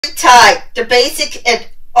time. The basic and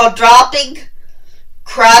on dropping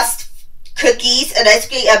crust, cookies, and ice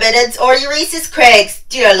cream M&Ms, or your Reese's Craigs.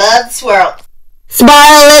 Do you love this world?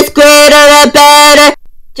 Smile is greater and better.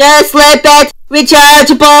 Just like that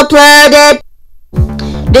rechargeable planet.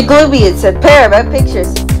 The Gloomians and Paramount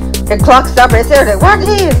Pictures. The clock stopper is there. What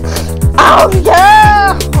is? Oh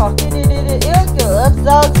yeah! It'll go up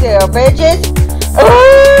so there, bitches.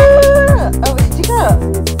 Oh, where'd you go?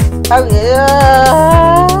 Oh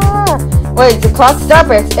yeah! Wait, the clock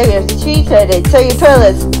stopper is there. The tree credit. So your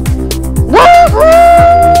toilets.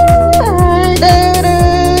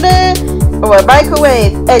 Or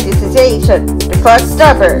microwave digitization. The clock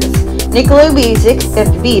stoppers. Nickeloo music and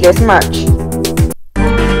the Beatles march.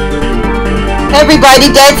 Everybody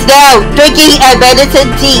dance now, drinking and medicine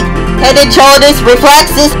tea. Head and shoulders,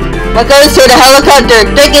 reflexes. What goes to the helicopter?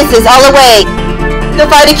 Drinkers is all away. Don't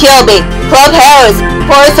fight to kill me. Clubhouse,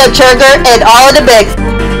 pour some sugar and all the mix.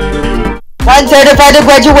 One certified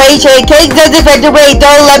graduation. Cake doesn't graduate.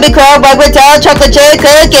 Don't let me cry. Walk with chocolate chip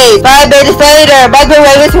cookies. 5 minutes later,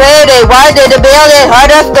 microwave is ready. Wine in the building, heart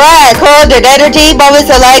of glass. Cold and energy, moments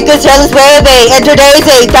are like this jealous waving. And today's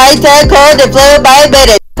a tight and cold and flew by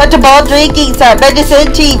minutes. Comfortable drinking some medicine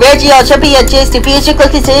tea, Reggie on championships, diffusion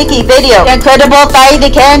cookie sticky video, incredible fighting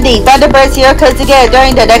candy, Thunderbirds here cause again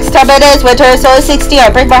during the next 10 minutes, winter so 60, I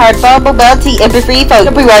break my heart, fumble, melty, and be free folk,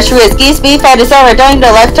 pre-rush whiskey, speed fight is over during the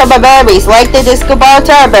lifetime of memories, like the disco ball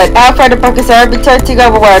turbine, Alfred and Parker Sarah return to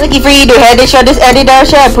overwork, looking free, new head and shoulders, Eddie Down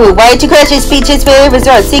shampoo, white to crushes, peaches, favorite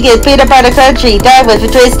resort, seeking peanut butter country, dive with a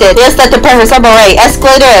twisted, just let the perfect summer ray,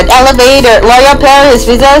 escalator and elevator, loyal Paris,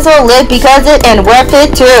 resourceful, live because it and worth it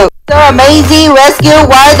too. So amazing rescue,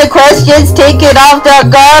 why the questions taking off the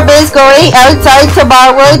garbage, going outside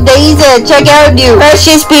tomorrow, days and check out new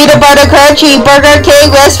precious peanut butter country, Burger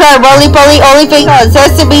King restaurant, roly poly, only thing on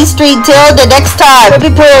Sesame Street till the next time.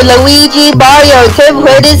 Prepare Luigi, Mario, Tim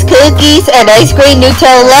Hortons, cookies and ice cream,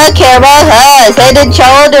 Nutella, caramel hugs, head and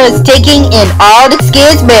shoulders, taking in all the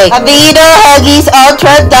excuse me. Avito, Huggies,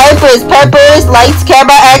 Ultra, diapers, peppers, lights,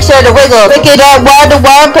 camera, action, the wiggle. Pick it up,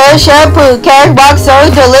 1-to-1 per shampoo, carrot box, so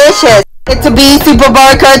delicious. It's a B Super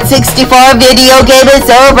Barcode 64 video game is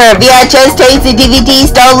over. VHS tapes and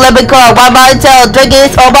DVDs don't let me call. Why Montel? Drink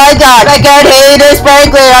this, oh my god. Record haters,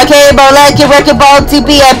 sprinkler. I came on like your wrecking ball 2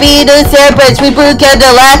 p.m. Peter Sandwich. We brew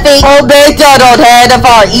candle laughing. Old McDonough had a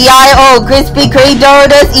fall. EIO, Krispy Kreme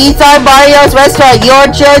donuts. Eastside Mario's restaurant. Your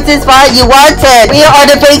choice is fine, you want it. We are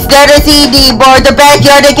the fake standard CD board. The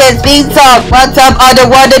backyard against beat song. What's up on the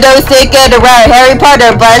one of those stick and around Harry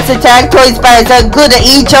Potter. Blast attack toys by some good to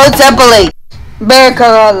eat your temple. America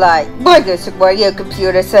Online. Burgers for your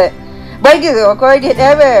computer set. Burgers recorded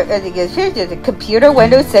ever. As it gets shared to the computer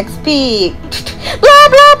Windows XP. Blah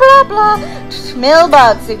blah blah blah.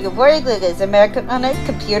 Mailbox. If you're worried with this American Online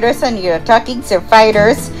computers and you're talking to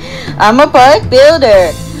fighters. I'm a bug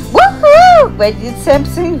builder. Woohoo! When you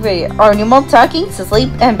Samsung video. Animal talking to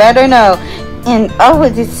sleep and better know. And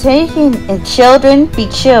always it's saying and children be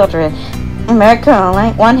children. America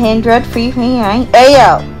Online 100 free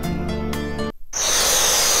AL.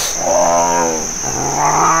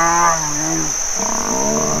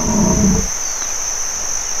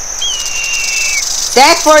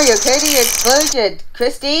 Zach for your cookie explosion.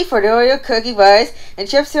 Christy for the Oreo cookie buzz. And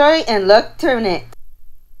Chip Story and Luck Turnip.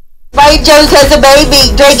 Fight Jones has a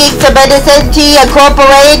baby, drinking some medicine tea,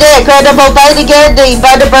 incorporated, incredible fighting candy,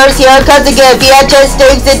 Thunderbirds here comes again, VHS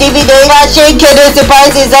tapes and DVD, watching Kinder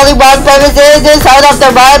Surprises, only one premises, is out of the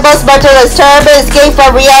rival, smarterless term, escape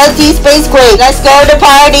from reality, space queen, let's go to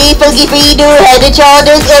party, funky free, new head and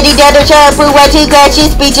shoulders, Eddie Denner shampoo, watching crunchy,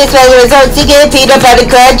 speeches, failure resort, singing, peanut butter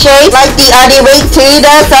crunchy, like the onion rings,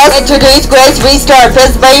 tuna sauce, introduce Grace, restart,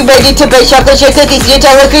 Pillsbury, ready to bake chocolate chip cookies,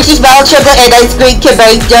 Nutella, Hershey's, milk sugar, and ice cream, can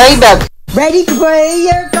bake dairy milk. Ready to play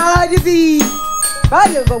your fantasy!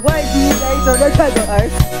 Mario go one these days on the Tiger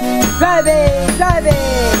Earth. Driving!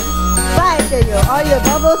 Fly to you, all your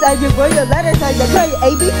bubbles and you put your letters and you play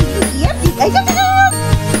A, B, C, D, E, F, G, H, I, J, K, L, M.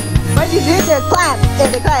 When you do the clap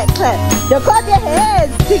and the clap. You clap your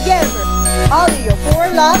hands together. All of your four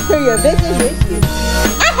locks to your business issues.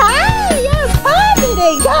 Aha! You're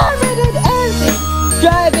confident everything.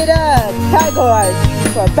 Drive it up! Tiger Earth,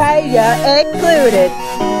 for failure included.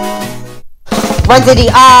 Once in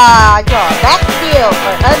the backfield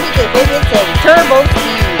for unconvenient and turbo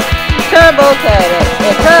speed, turbo cutter,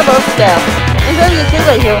 and turbo stuff. And so you feel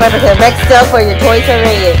like you remember the Rex stuff for your toys are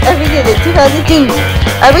rated. Everything in 2002.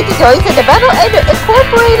 I went to Toys in the Battle and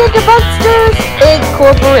incorporated the Monsters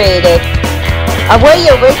Incorporated. I wear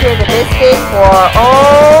your wizard the biscuit for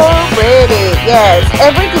already. Yes,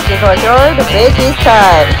 everything is for sure the business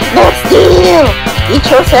time. No steal! each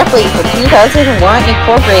show separately for 2001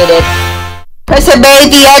 Incorporated.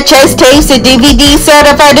 Made VHS tapes and DVD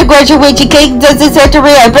certified to graduation cake doesn't set to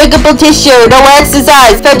unbreakable tissue, no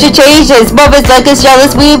exercise, feature changes, moments like a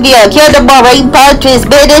jealous weavia, kill the more rain punches,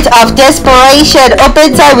 minutes of desperation,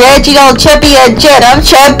 open time regional championship,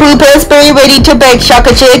 shampoo, Pillsbury, ready to bake,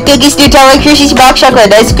 chocolate chip, cookies, Nutella, Hershey's milk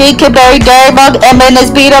chocolate, ice cream, Cadbury, Dairy Milk,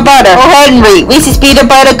 M&M's peanut butter, O. Henry, Reese's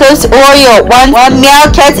peanut butter cups, Oreo, one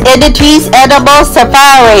meow, cats in the trees, edible,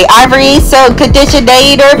 safari, ivory, so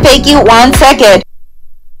conditioner, take you 1 second.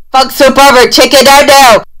 Funk Superpower, check it out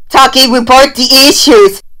now. Talking report the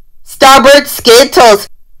issues. Starburst Skittles.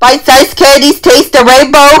 Bite-sized candies taste the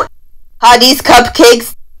rainbow. Honey's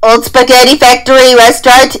Cupcakes. Old Spaghetti Factory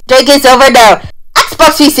Restaurant. Drink is over now.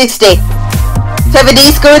 Xbox 360.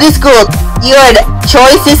 7D School to School. Your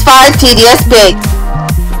choice is 5 TDS big.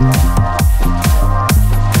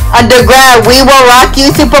 Underground, We Will Rock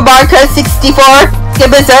You. Super Mario 64.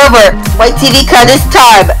 Game is over. YTV cut is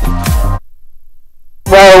time.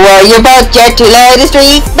 Well, you're both jet to lay the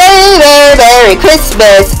streets. Merry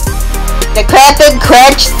Christmas. The Crap and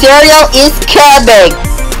Crunch cereal is coming.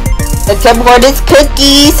 And some more is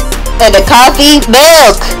cookies and a coffee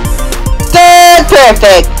milk. Good,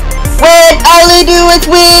 perfect. When all you do is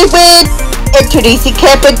win. Introducing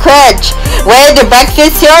Crap and Crunch. With the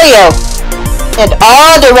breakfast cereal. And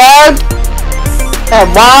all around.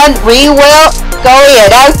 And one re-will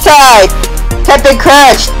going outside. Crap and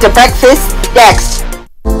Crunch, the breakfast next.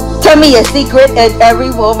 Tell me a secret and every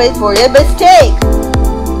moment for a mistake.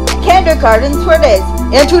 Kindergarten for this.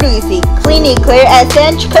 Introducing Cleaning Clear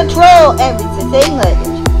Essence Control Everything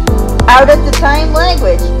Language. Out of the time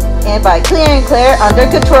language. And by Clearing Clear under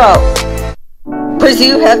control.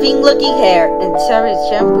 Pursue having looking hair and Sarah's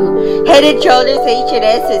shampoo. Head and Shoulders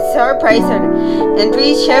H&S and Sarah Pricer. And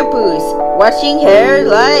 3 shampoos. Washing hair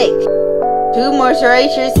like 2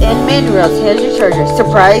 moisturizers and minerals. Here's your charger.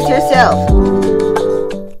 Surprise yourself.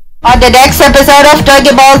 On the next episode of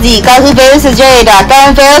Dragon Ball Z, Goku Famous is Jada,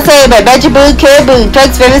 Fan Fail Saber, Benjamin Kirby,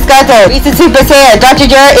 Trunks Famous Gato, Reese's Super Saiyan, Dr.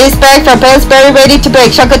 Jar is back from Pillsbury ready to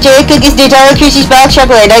bake, chocolate chip, cookies, Nutella, Hershey's milk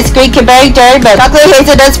chocolate, ice cream, Cadbury, Dairy Milk, chocolate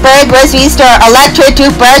hazelnut spread, recipe store, electric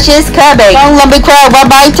toothbrushes coming, long lumber crown, one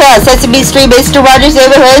by tail, Sesame Street, Mr. Rogers'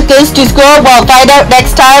 neighborhood goes to school. We'll find out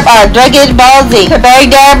next time on Dragon Ball Z.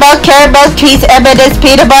 Cadbury, Dairy Milk, caramel, cheese, M&M's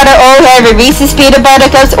peanut butter, O. Henry, Reese's peanut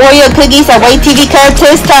butter cups, Oreo cookies, and YTV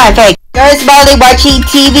contest time. Guys, Molly watching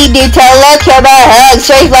TV, Nutella, camera, hugs,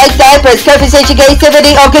 straight like diapers, conversation,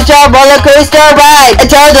 creativity, orchestra, roller coaster ride.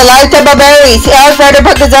 Until the lifetime of berries, Alfred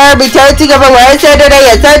Buckazar returns to everywhere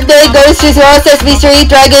Saturday and Sunday goes to Sesame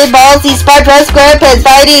Street, Dragon Ball Z, SpongeBob SquarePants,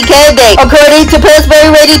 Fighting Candy. According to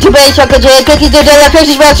Pillsbury, ready to bake, chocolate chip, cookies, Nutella,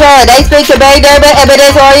 Hershey's restaurant, ice cream, Cadbury, Dairy,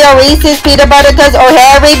 M&M's, Oreo, Reese's, peanut butter cups, or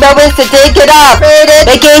Harry moments to take it off. Rated,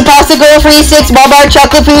 making possible free 6 Walmart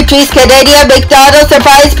chocolate food trees, Canadian McDonough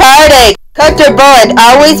surprise party. Cutter Board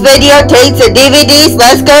always videotapes and DVDs.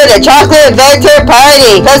 Let's go to Chocolate Adventure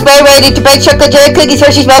Party. Pillsbury ready to bake chocolate chip cookies,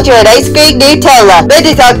 Hershey's milk and ice cream, Nutella.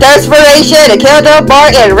 Minutes of desperation, a kill no more,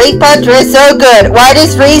 and Ring Punch is so good.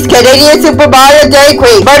 Widest freeze, Canadian Super Mario Dairy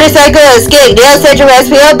Queen. Motorcycle escape, Nail Central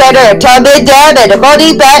SPL better. Tom and Dab and a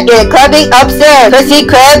money bat and clubbing upstairs. Chrissy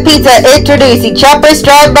Crab Pizza introducing Chopper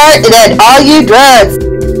Strong Bar and then all you drugs.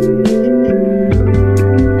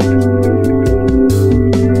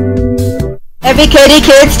 Every kitty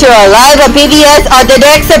kids to a live on PBS on the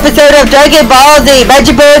next episode of Dragon Ball Z,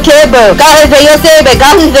 Majin Kimbo, Gohan Fail Saber,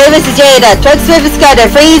 Goku Famous Jada, Trunks Famous Cutter,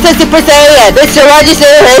 Frieza Super Saiyan, Mr. Rogers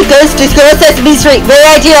Neighborhood goes to school, Sesame Street,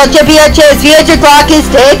 VIGL Championships, future clock is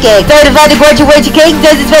ticking, certified to graduation cake,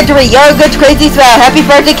 does its victory, your good crazy smile, happy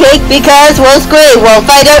birthday cake, because we'll scream, we'll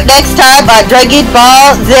find out next time on Dragon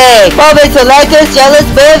Ball Z. Moments of Lycos, Jealous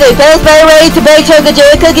Movie, Pillsbury ready to bake chocolate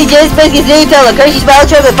chip cookies, Jizz Biscuits, Nutella, Hershey's milk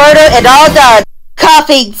chocolate photo, and all done.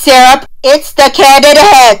 Coffee syrup, it's the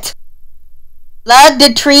candidate. Love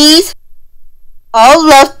the trees. All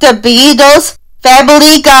love the Beatles.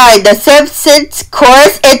 Family Guy, The Simpsons,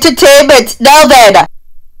 Chorus Entertainment, Novena.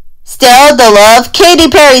 Still the Love, Katy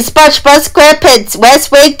Perry, SpongeBob SquarePants,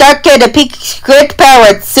 West Wing, Dark Kid, and Pink Squid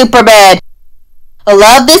Power, Superman. I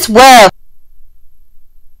love this world.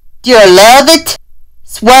 Do you love it?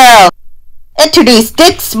 Swirl. Introduce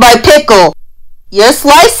Dix My Pickle. Your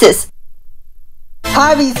slices.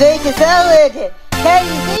 Harvey's Bacon Salad. Can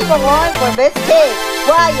you see the one for this cake?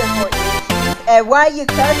 Why you for issues? And why you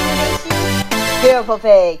custom issues? Beautiful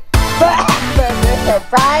thing. Burgers and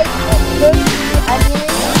fries and cookies and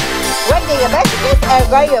onions. One day your messages and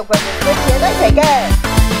write up with the scripture. Let's take it.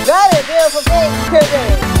 Got a beautiful thing.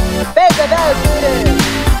 Bacon out,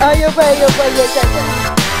 are you ready for your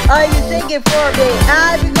sentence? Are you singing for me?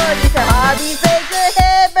 I'm going to hobby baker,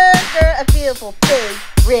 hamburger, a beautiful pig,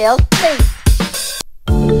 real taste.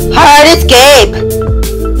 Hard escape.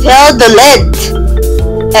 Till the lint.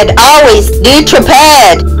 And always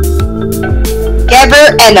neutral-pad. Giver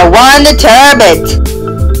and a one turbot.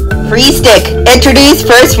 Free stick. Introduce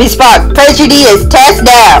first response. Prejudice test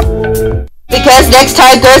now. Because next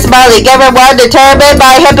time girls Molly Giver one determined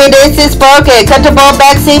by happiness is broken. Comfortable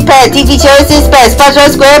backseat pet. TV shows suspense.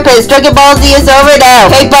 SpongeBob SquarePants. Dragon Ball Z is over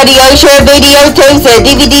now. Cake Buddy Ocean videotapes and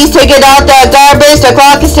DVDs taking out the garbage. The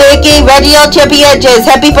clock is ticking. Radio championships.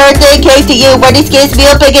 Happy birthday cake to you. Wendy's kids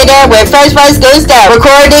meal picking air where French fries goes down.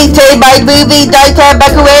 Recording tape by movie. Nighttime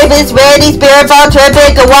microwave is ready. Spirit ball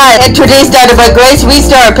tripping a while. Introduced out of a Grace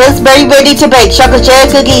Restore. Pillsbury ready to bake. Chocolate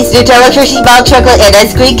chip cookies. Nutella Hershey's milk chocolate and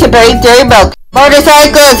ice cream comparing dairy milk.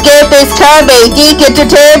 Motorcycle escape is coming. Geek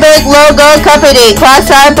Entertainment Logo Company. Class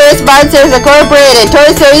time for sponsors incorporated. Toy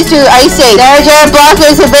Story 2 Icing. Narrative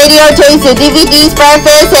blockers and videotapes and DVDs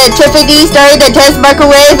breakfast and Tiffany starting the test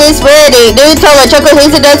microwave is ready. Nutella chocolate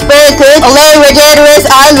hazelnut spread good. Olay Regenerous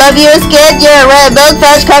I love your skin. Yeah, red milk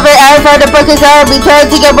flash cover. Iron from the book is out. Return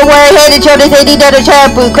to your wear head and shoulders $80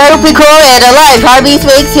 shampoo. Incredibly cool and alive. Harvey's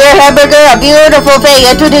makes here hamburger. A beautiful thing.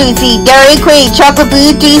 Introducing Dairy Queen chocolate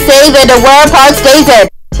booty save and the world stays in.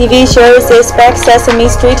 TV shows Spec, Sesame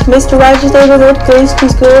Street, Mr. Rogers' Neighborhood, Grace to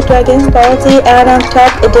School, Dragons, Ball Z, Adam Top,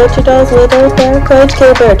 Digitals, Little Bear, Coach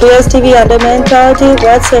Caber, TV Fundamentality,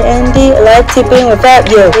 What's an Indie, Live Tipping Without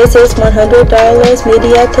You. This is $100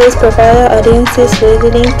 media case profile audiences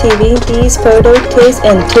visiting TVDs, photo case,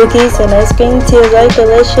 and cookies and ice cream to like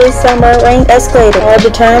delicious summer rain escalator. All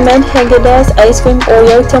determined, Haagen-Dazs, ice cream,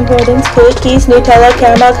 Oreo, Tim Hortons, cookies, Nutella,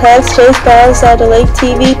 caramel, hugs, Chase Balls, Satellite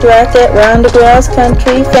TV, directed round the girls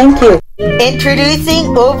country. Thank you.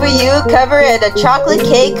 Introducing Over You cover and a chocolate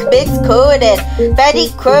cake mix coated.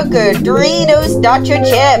 Fatty Crocker, Doritos, Nacho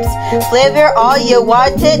Chips. Flavor all you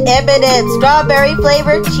wanted, M&M, strawberry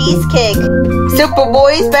flavored cheesecake.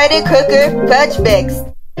 Superboy's Fatty Cooker Fudge Mix.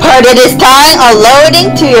 Part of this time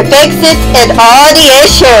unloading to your fixes and all the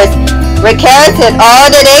issues. Recounts and all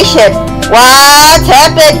the nation. What's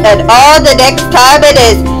happened and all the next time it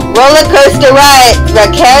is. Roller coaster ride.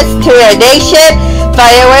 Recounts to your nation.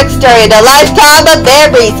 Fireworks during a lifetime of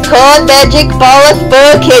memories. Cold magic ball of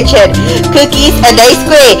food kitchen. Cookies and ice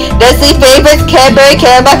cream. Nestle favorites, Cadbury,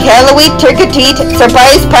 Caramel, Halloween, turkey teeth,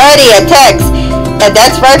 surprise party and text. And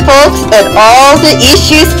that's right folks, and all the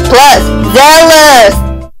issues plus Zealous.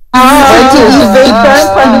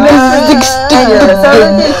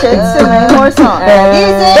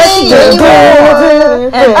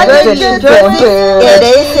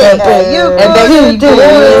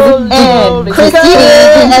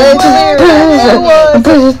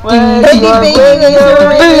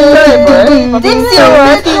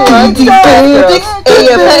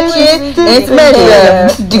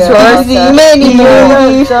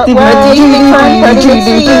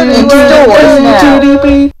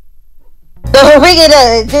 So bring it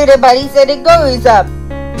up to the buddies and it goes up.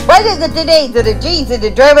 Welcome today to the G's in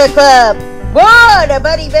the Drama Club. Whoa, the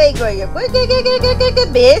buddy baker, you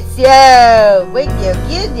miss you. When you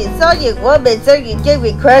get you saw your woman, so you give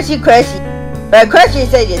me crushy. But crushy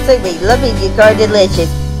said you so we loving you car delicious.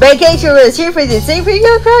 Vacation was here for the same for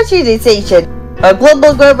your crushy sensation. A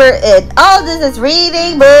global grubber and all this is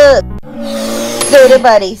reading book. So the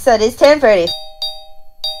buddy, so it's 10:30.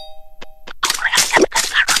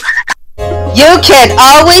 You can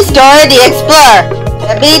always store the Explorer,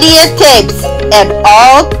 the media tapes, and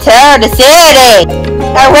all tell the city.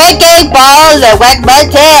 A reggae ball and wet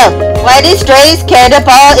mud tail. Whitey strays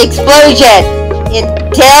cannonball explosion.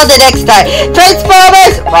 Until the next time.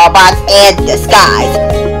 Transformers, robots, and disguise.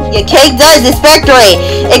 Your king does the spectry.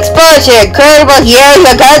 Explosion, incredible, here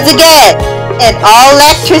comes again. And all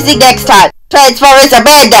electricity next time. Transformers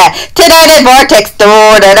Amanda. Tonight at Vortex.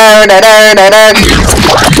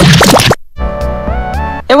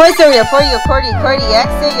 And what's over your for your Cordy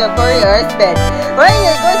accent, your Cordy husband? Right,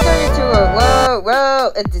 what's over your tour?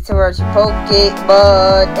 Whoa, it's a tour to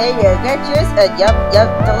Pokemon. Hey, you got yours? Yup,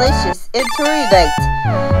 delicious. And tour night.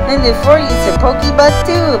 And before you to Pokemon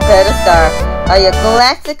 2, Pedestar. Are you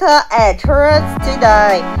Galactica and tourists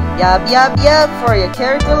tonight? Yup, for your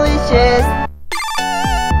character delicious.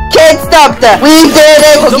 Can't stop that! We did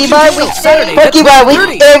it! Pokemon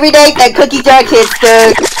Week every night at Cookie Jar Kids,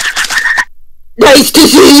 dude. Nice to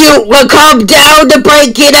see you! Well, calm down the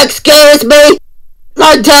break-in, excuse me!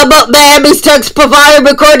 Long time up, man, Mr. Provider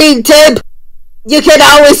recording tip! You can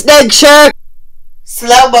always make sure!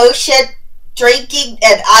 Slow motion, drinking,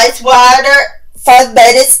 and ice water, fun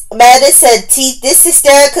medicine, teeth, this is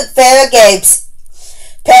Hysterical Fair Games.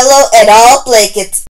 pillow, and all blankets.